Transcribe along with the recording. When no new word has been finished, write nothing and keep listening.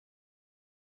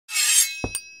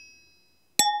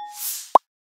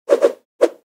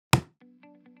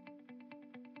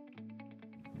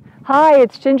Hi,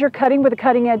 it's Ginger Cutting with the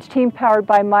Cutting Edge team powered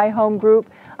by My Home Group.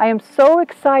 I am so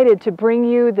excited to bring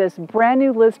you this brand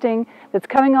new listing that's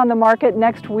coming on the market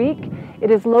next week.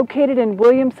 It is located in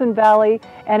Williamson Valley,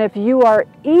 and if you are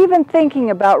even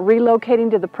thinking about relocating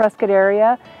to the Prescott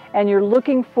area and you're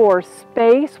looking for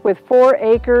space with 4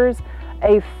 acres,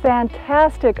 a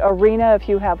fantastic arena if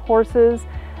you have horses,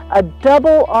 a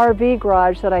double RV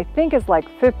garage that I think is like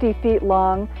 50 feet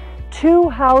long, 2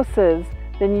 houses,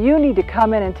 then you need to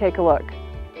come in and take a look.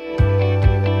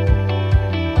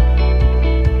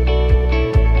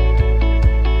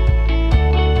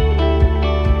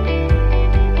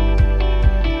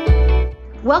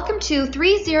 Welcome to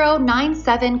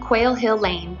 3097 Quail Hill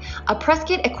Lane, a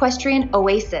Prescott Equestrian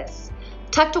Oasis.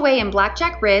 Tucked away in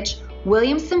Blackjack Ridge,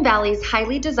 Williamson Valley's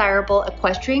highly desirable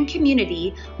equestrian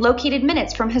community located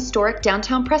minutes from historic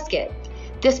downtown Prescott.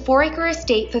 This 4-acre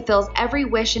estate fulfills every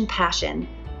wish and passion.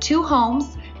 2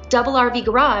 homes, double RV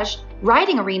garage,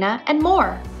 riding arena, and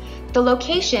more. The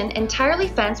location, entirely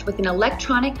fenced with an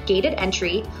electronic gated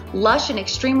entry, lush and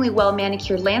extremely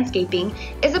well-manicured landscaping,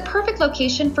 is a perfect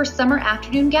location for summer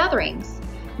afternoon gatherings.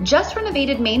 Just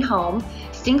renovated main home,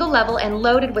 single level and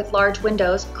loaded with large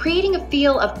windows, creating a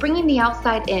feel of bringing the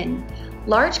outside in.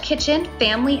 Large kitchen,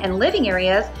 family, and living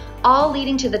areas, all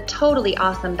leading to the totally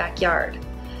awesome backyard.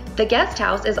 The guest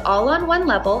house is all on one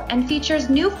level and features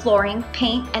new flooring,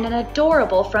 paint, and an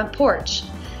adorable front porch.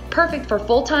 Perfect for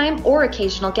full-time or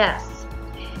occasional guests.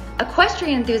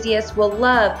 Equestrian enthusiasts will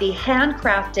love the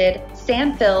handcrafted,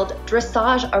 sand-filled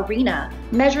dressage arena,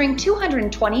 measuring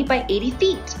 220 by 80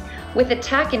 feet, with a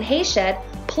tack and hay shed,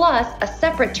 plus a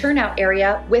separate turnout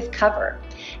area with cover.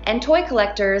 And toy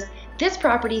collectors, this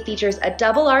property features a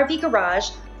double RV garage,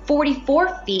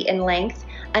 44 feet in length,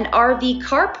 an RV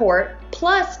carport,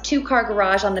 plus 2-car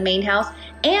garage on the main house,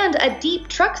 and a deep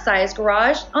truck-sized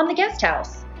garage on the guest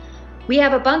house. We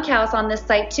have a bunkhouse on this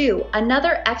site too,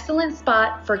 another excellent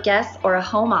spot for guests or a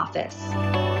home office.